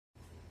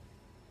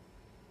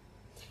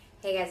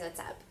Hey guys, what's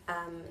up?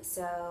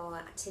 So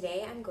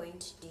today I'm going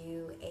to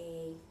do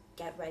a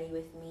get ready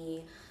with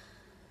me.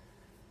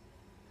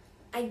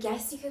 I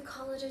guess you could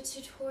call it a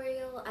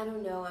tutorial. I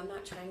don't know. I'm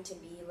not trying to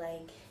be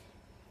like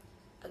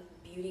a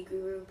beauty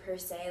guru per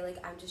se. Like,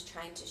 I'm just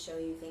trying to show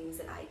you things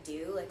that I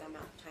do. Like, I'm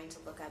not trying to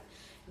look up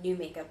new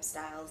makeup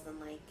styles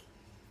and like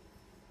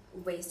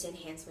ways to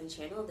enhance my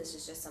channel. This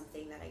is just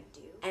something that I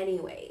do.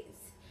 Anyways,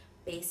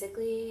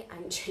 basically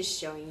I'm just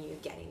showing you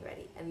getting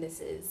ready, and this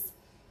is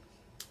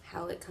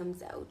how it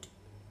comes out.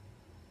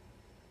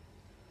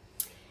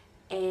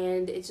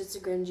 And it's just a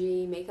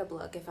grungy makeup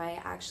look. If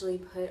I actually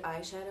put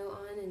eyeshadow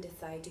on and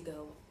decide to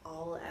go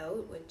all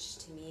out, which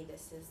to me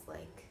this is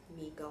like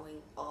me going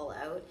all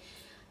out,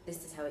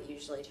 this is how it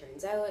usually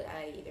turns out.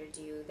 I either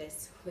do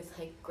this with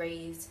like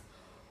grays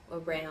or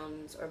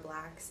browns or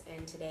blacks,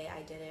 and today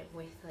I did it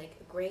with like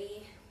a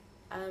gray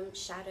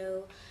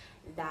shadow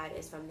that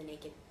is from the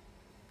Naked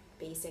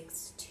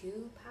Basics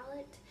 2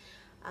 palette.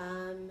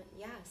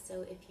 Yeah,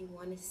 so if you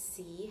want to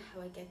see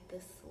how I get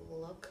this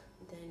look,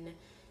 then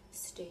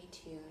stay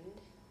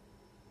tuned.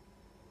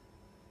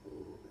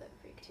 Ooh, that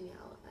freaked me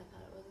out. I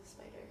thought it was a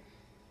spider.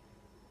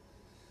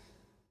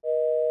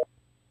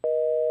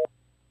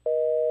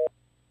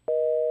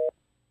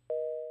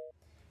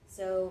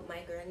 So my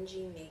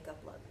grungy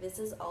makeup look. This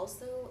is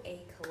also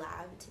a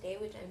collab today,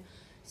 which I'm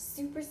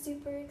super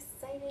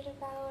excited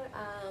about.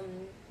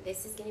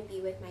 This is going to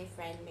be with my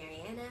friend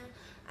Mariana.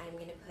 I'm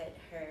going to put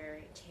her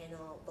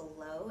channel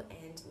below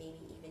and maybe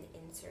even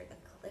insert a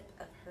clip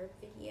of her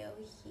video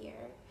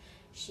here.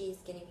 She's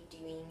going to be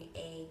doing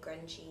a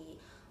grungy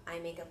eye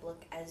makeup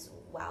look as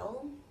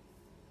well.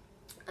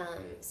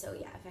 So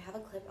yeah, if I have a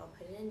clip, I'll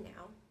put it in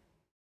now.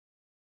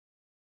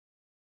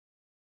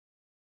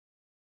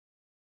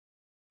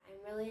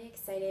 I'm really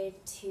excited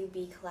to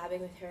be collabing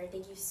with her.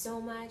 Thank you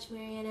so much,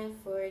 Mariana,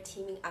 for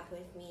teaming up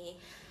with me.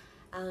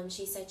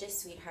 She's such a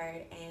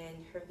sweetheart,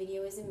 and her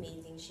video is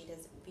amazing. She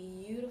does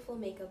beautiful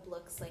makeup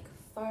looks, like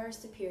far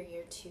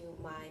superior to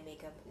my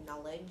makeup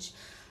knowledge.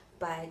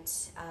 But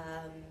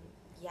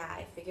yeah,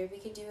 I figured we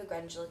could do a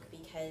grunge look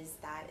because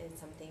that is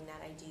something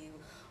that I do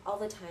all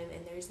the time,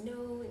 and there's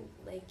no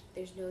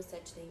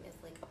such thing as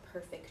like a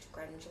perfect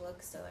grunge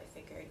look. So I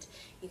figured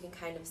you can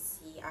kind of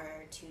see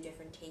our two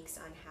different takes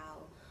on how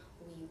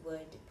we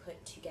would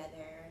put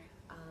together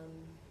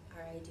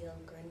our ideal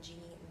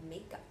grungy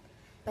makeup.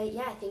 But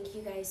yeah, thank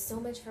you guys so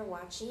much for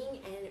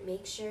watching, and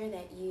make sure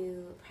that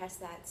you press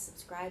that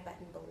subscribe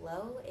button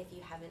below if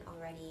you haven't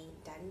already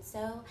done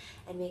so,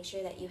 and make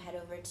sure that you head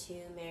over to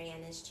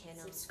Mariana's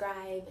channel,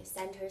 subscribe,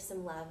 send her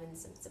some love and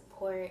some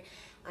support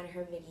on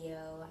her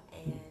video,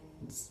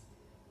 and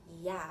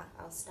yeah,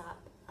 I'll stop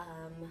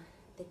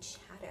the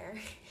chatter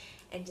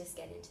and just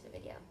get into the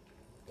video.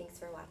 Thanks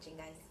for watching,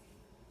 guys.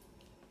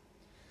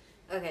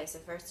 Okay, so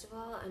first of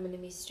all, I'm going to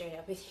be straight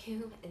up with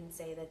you and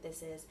say that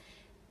this is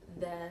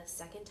the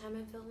second time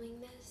I'm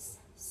filming this,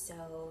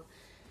 so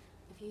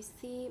if you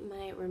see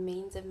my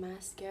remains of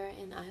mascara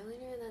and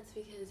eyeliner, that's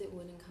because it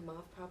wouldn't come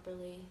off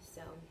properly,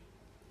 so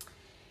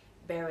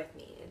bear with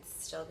me.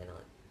 It's still gonna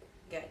look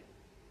good,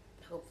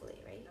 hopefully,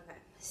 right? Okay,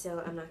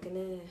 so I'm not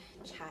gonna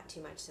chat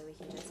too much so we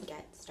can just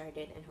get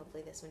started, and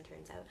hopefully this one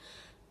turns out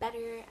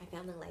better. I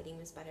found the lighting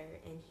was better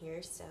in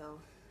here, so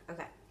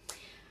okay.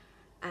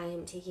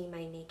 I'm taking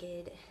my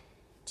Naked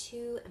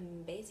 2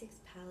 Basics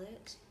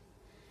palette,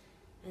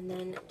 and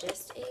then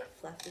just a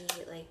fluffy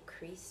like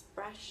crease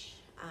brush,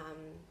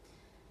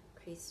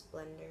 crease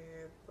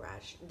blender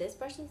brush. This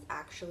brush is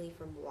actually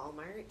from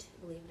Walmart,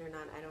 believe it or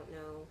not. I don't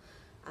know,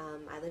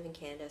 I live in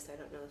Canada, so I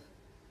don't know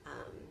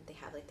if they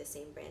have like the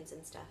same brands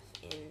and stuff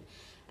in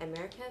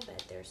America,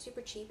 but they're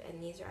super cheap,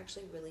 and these are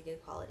actually really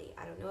good quality.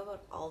 I don't know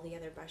about all the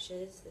other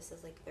brushes. This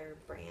is like their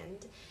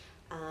brand,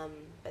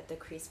 but the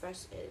crease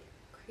brush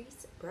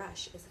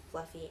is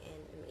fluffy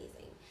and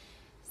amazing.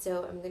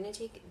 So I'm going to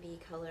take the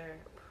color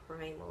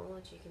Primal,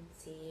 which you can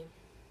see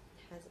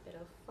has a bit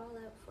of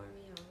fallout for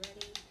me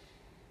already,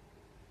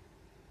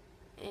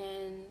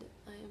 and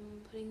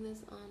I'm putting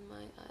this on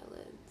my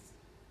eyelids.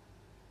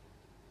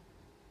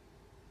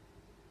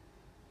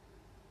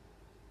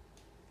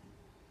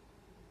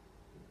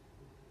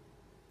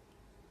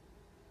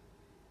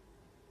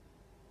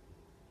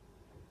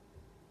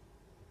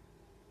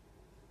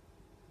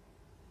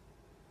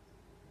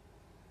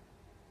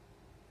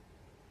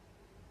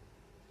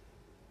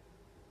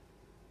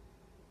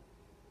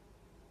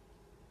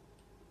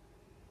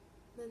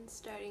 Then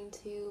starting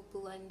to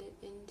blend it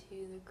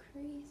into the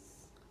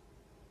crease.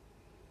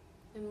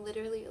 I'm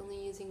literally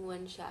only using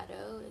one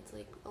shadow. It's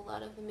like a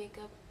lot of the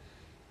makeup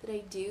that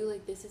I do,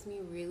 like this is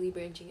me really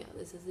branching out.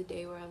 This is the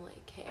day where I'm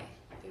like, hey,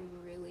 I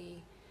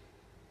really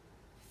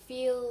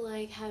feel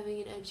like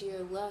having an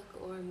edgier look,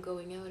 or I'm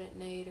going out at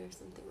night or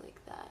something like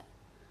that.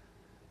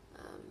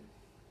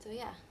 So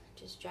yeah,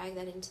 just drag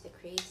that into the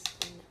crease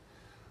and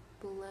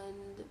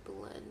blend.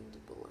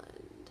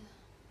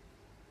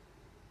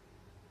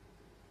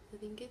 I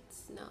think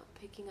it's not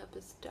picking up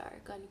as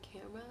dark on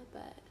camera,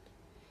 but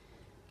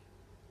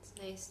it's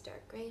nice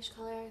dark grayish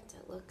color. So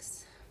it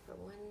looks for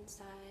one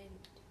side.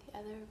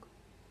 together.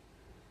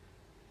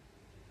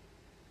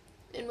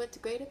 And what's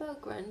great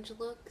about grunge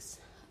looks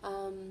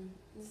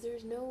is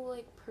there's no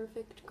like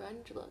perfect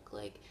grunge look.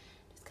 Like,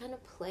 just kind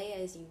of play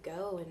as you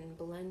go and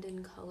blend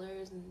in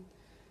colors and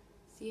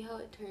see how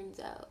it turns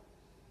out.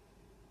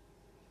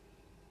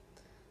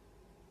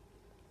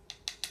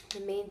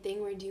 The main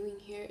thing we're doing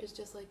here is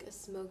just like a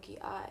smoky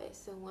eye.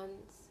 So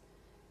once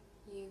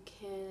you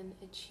can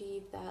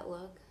achieve that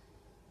look,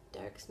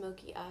 dark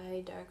smoky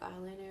eye, dark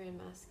eyeliner, and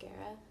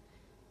mascara,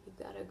 you've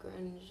got a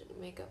grunge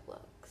makeup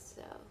look.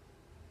 So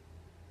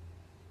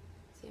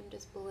see, I'm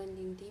just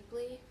blending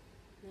deeply.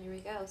 There we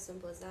go,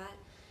 simple as that.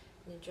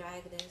 I'm gonna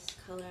drag this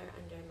color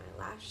under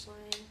my lash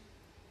line.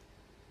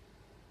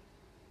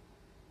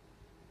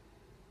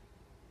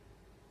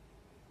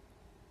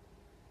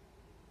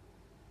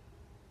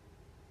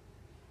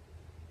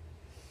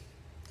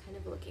 Kind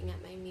of looking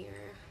at my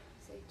mirror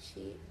as I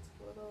cheat. It's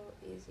a little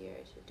easier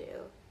to do.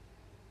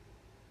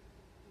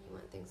 You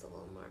want things a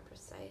little more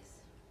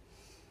precise.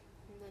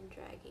 And then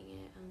dragging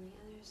it on the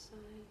other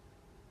side.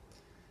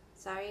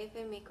 Sorry if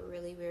I make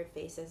really weird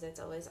faces. It's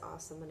always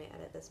awesome when I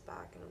edit this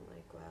back and I'm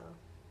like, wow,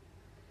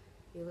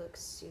 you look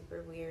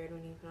super weird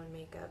when you put on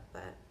makeup,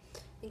 but I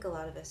think a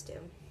lot of us do.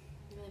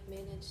 And I've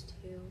managed to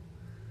get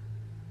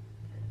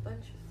a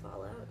bunch of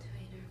fallout to my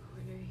inner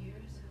corner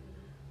here, so I'm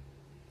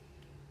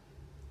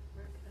gonna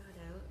work that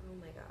out. Oh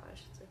my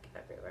gosh, it's like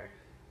everywhere.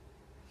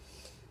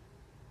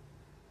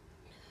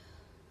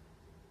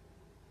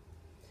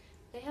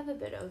 I have a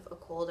bit of a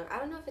cold, or I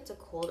don't know if it's a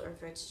cold or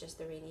if it's just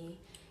the rainy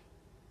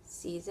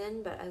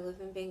season, but I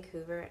live in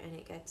Vancouver and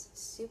it gets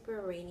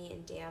super rainy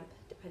and damp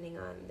depending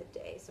on the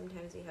day.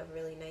 Sometimes we have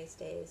really nice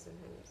days,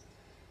 sometimes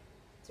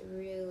it's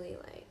really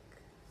like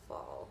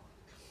fall.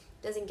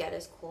 It doesn't get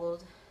as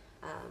cold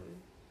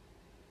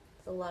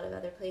as a lot of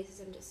other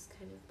places. I'm just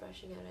kind of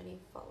brushing out any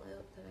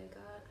fallout that I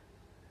got.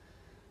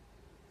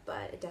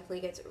 But it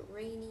definitely gets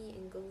rainy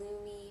and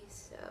gloomy,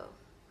 so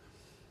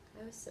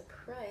I was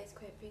surprised,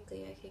 quite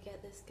frankly, I could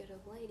get this good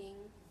of lighting.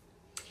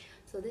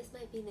 So this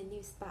might be the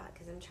new spot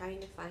because I'm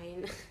trying to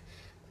find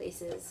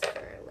places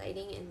for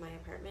lighting in my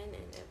apartment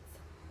and it's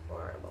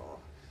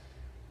horrible.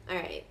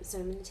 Alright, so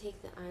I'm going to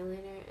take the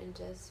eyeliner and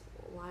just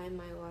line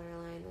my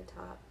waterline, the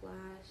top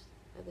lash,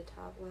 or the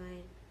top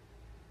line,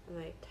 and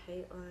my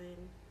tight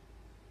line.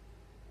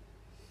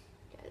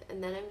 Good.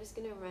 And then I'm just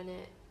going to run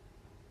it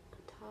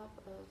on top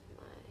of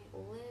my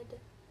lid,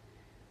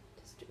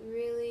 just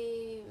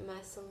really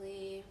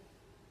messily.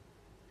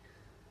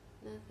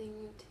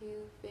 Nothing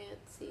too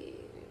fancy.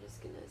 You're just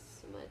gonna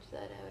smudge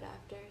that out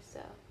after, so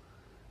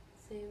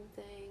same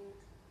thing.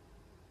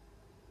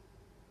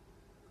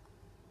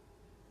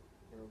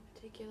 No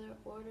particular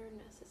order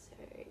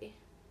necessary.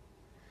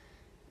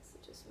 So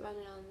just run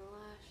it on the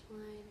lash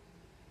line.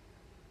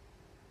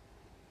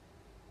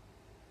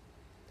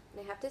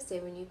 And I have to say,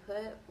 when you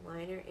put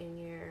liner in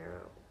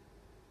your,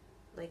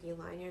 like you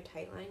line your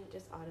tight line, it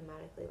just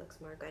automatically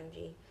looks more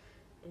grungy.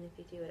 And if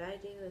you do what I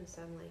do and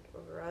some like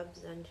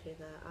rubs onto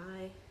the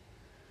eye,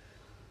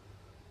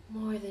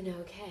 more than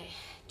okay.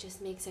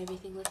 Just makes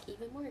everything look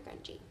even more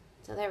grungy.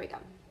 So there we go.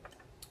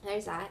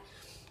 There's that.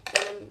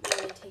 Then I'm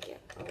going to take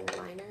a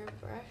liner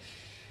brush.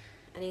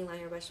 Any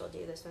liner brush will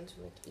do. This one's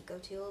from like Eco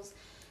Tools.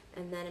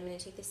 And then I'm going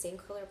to take the same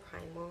color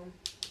Primal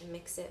and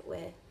mix it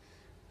with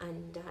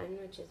Undone,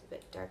 which is a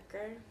bit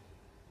darker.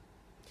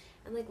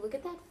 And like, look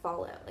at that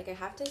fallout. Like, I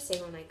have to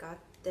say, when I got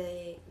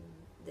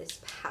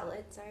this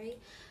palette,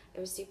 I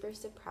was super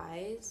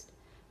surprised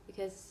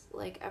because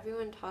like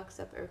everyone talks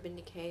up Urban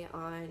Decay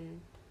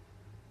on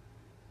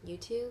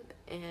YouTube,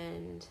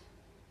 and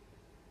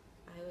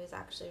I was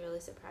actually really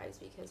surprised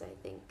because I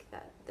think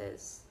that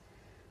this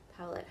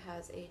palette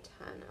has a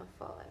ton of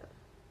fallout.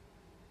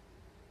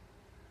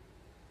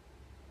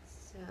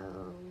 So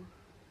I'm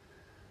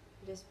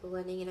just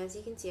blending, and as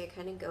you can see, I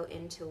kind of go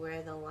into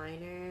where the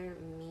liner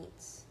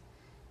meets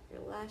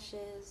your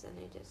lashes, and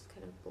I just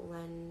kind of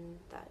blend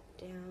that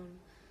down.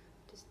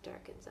 Just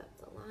darkens up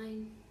the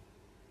line.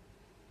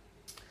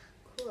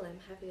 Cool, I'm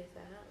happy with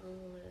that. A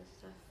little bit of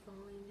stuff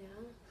falling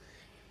down.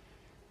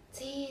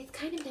 See, it's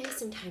kind of nice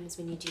sometimes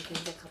when you do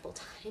things a couple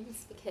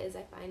times because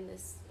I find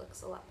this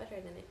looks a lot better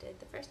than it did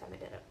the first time I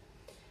did it.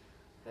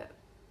 Okay.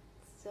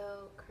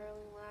 So,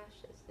 curling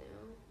lashes now.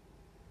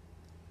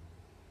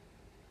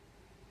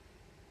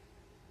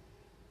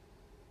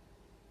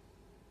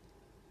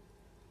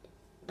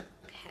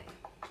 Okay.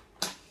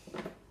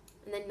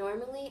 And then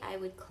normally I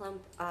would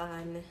clump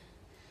on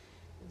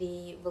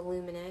the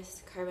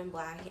voluminous Carbon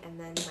Black and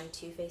then my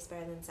Too Faced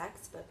Better Than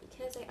Sex, but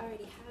because I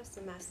already have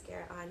some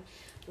mascara on,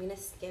 I'm going to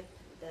skip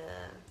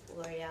the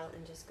L'Oreal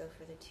and just go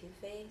for the Too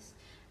Faced.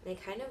 And I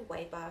kind of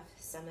wipe off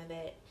some of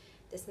it.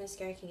 This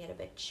mascara can get a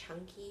bit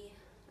chunky,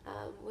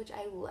 which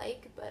I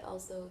like, but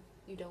also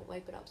if you don't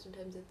wipe it off,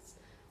 sometimes it's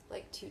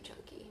like too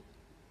chunky.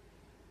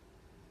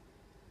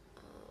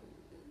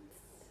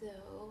 So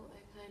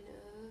I kind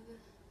of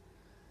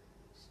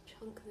just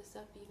chunk this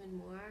up even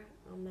more,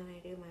 and then I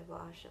do my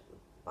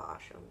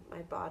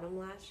my bottom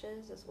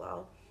lashes as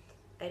well.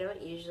 I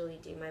don't usually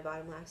do my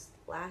bottom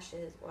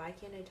lashes. Why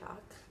can't I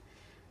talk?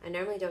 I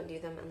normally don't do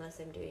them unless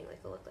I'm doing like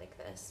a look like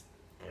this.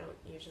 I don't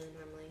usually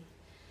normally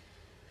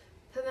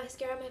put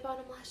mascara on my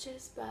bottom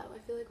lashes, but I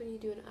feel like when you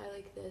do an eye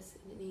like this,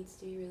 and it needs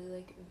to be really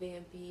like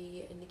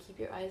vampy and to keep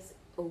your eyes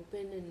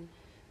open and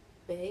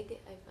big,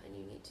 I find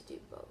you need to do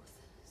both.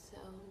 So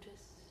I'm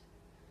just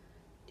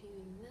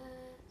doing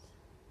that.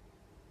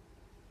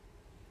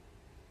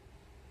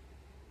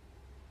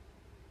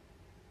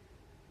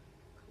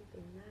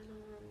 Clipping that on.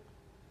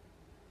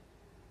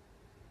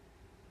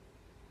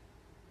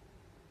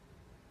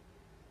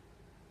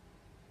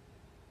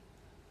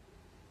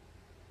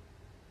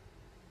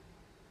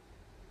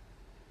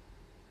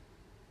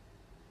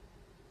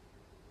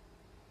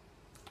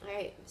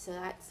 Alright, so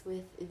that's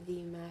with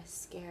the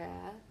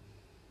mascara.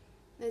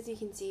 As you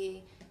can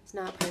see, it's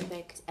not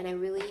perfect, and I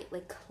really,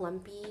 like,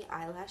 clumpy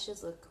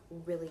eyelashes look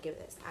really good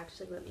with this.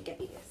 Actually, let me get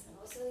you this.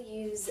 I also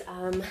use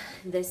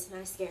this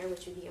mascara,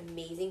 which would be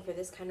amazing for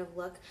this kind of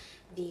look,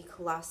 the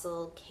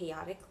Colossal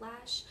Chaotic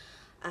Lash.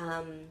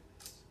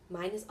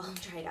 Mine is all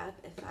dried up.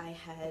 If I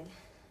had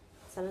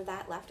some of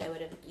that left, I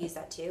would have used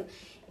that too.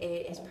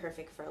 It is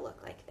perfect for a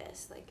look like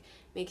this. Like,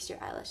 makes your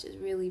eyelashes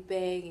really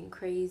big and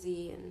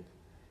crazy, and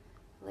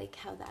I like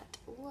how that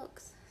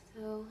looks.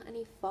 So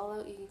any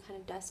fallout you can kind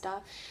of dust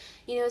off.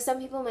 You know, some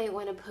people might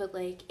want to put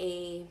like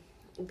a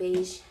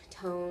beige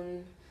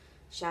tone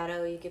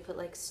shadow. You could put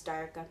like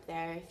Stark up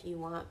there if you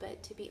want,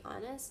 but to be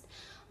honest,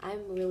 I'm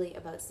really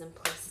about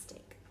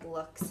simplistic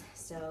looks.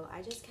 So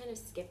I just kind of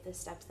skip the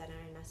steps that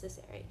aren't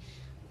necessary.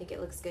 I think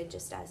it looks good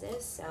just as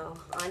is. So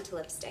on to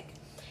lipstick.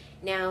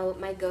 Now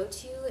my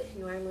go-to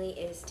normally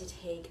is to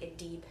take a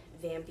deep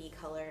vampy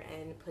color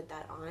and put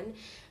that on,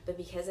 but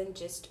because I'm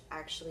just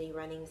actually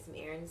running some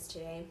errands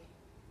today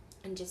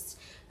and just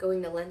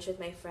going to lunch with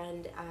my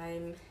friend,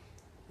 I'm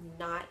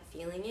not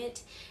feeling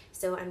it,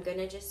 so I'm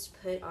gonna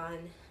just put on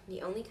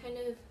the only kind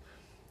of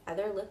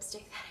other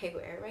lipstick that I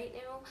wear right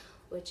now,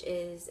 which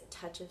is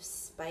Touch of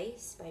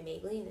Spice by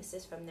Maybelline. This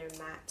is from their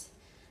matte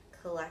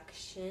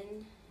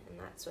collection, and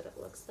that's what it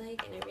looks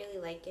like, and I really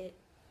like it.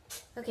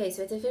 Okay,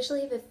 so it's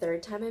officially the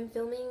third time I'm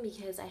filming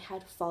because I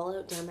had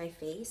fallout down my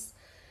face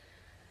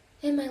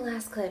in my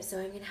last clip, so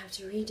I'm gonna have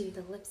to redo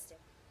the lipstick.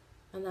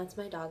 And that's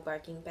my dog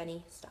barking.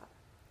 Benny, stop.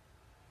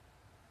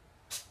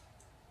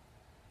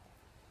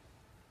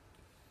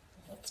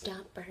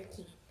 Stop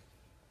barking.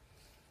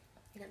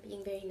 You're not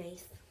being very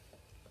nice.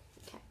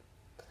 Okay.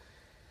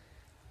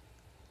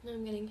 Now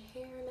I'm getting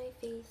hair on my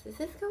face. This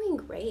is going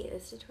great.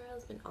 This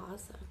tutorial's been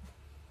awesome.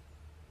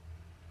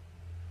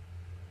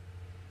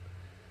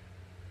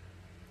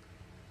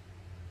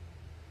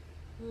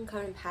 I'm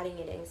kind of patting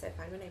it in because I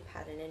find when I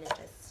pat it in, it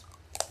just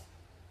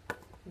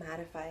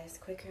mattifies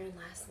quicker and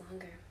lasts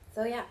longer.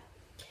 So yeah,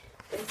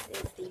 this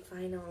is the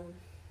final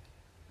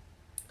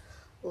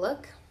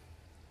look.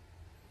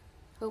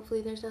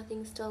 Hopefully there's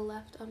nothing still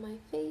left on my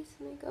face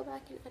when I go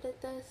back and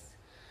edit this.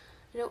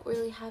 I don't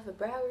really have a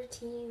brow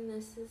routine.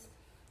 This is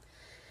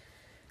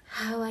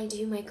how I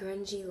do my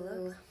grungy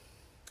look.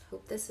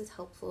 Hope this is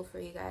helpful for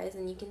you guys,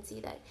 and you can see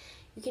that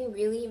you can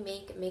really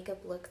make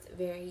makeup looks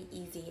very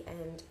easy,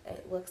 and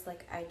it looks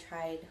like I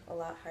tried a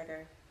lot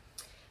harder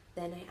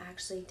than I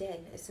actually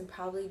did. I should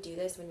probably do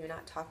this when you're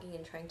not talking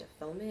and trying to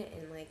film it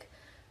in like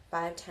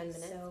 5-10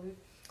 minutes. So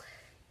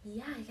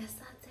yeah, I guess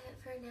that's it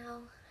for now.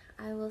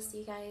 I will see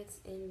you guys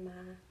in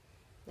my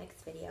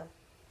next video.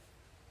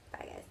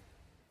 Bye guys.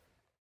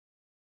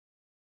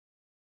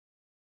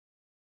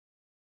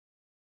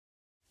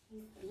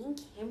 He's being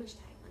camera shy.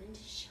 I wanted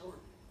to show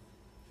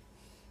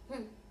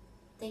him.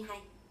 Say hi.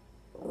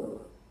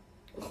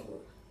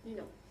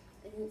 No,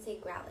 I didn't say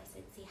growl. I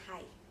said say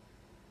hi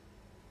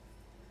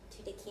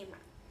to the camera.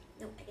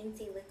 No, I didn't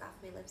say lick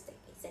off my lipstick.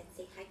 I said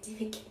say hi to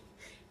the camera.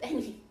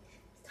 Benny,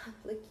 stop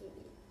licking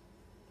me.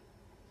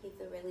 He's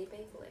a really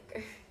big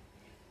licker.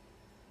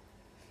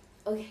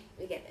 Okay,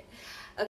 we get it.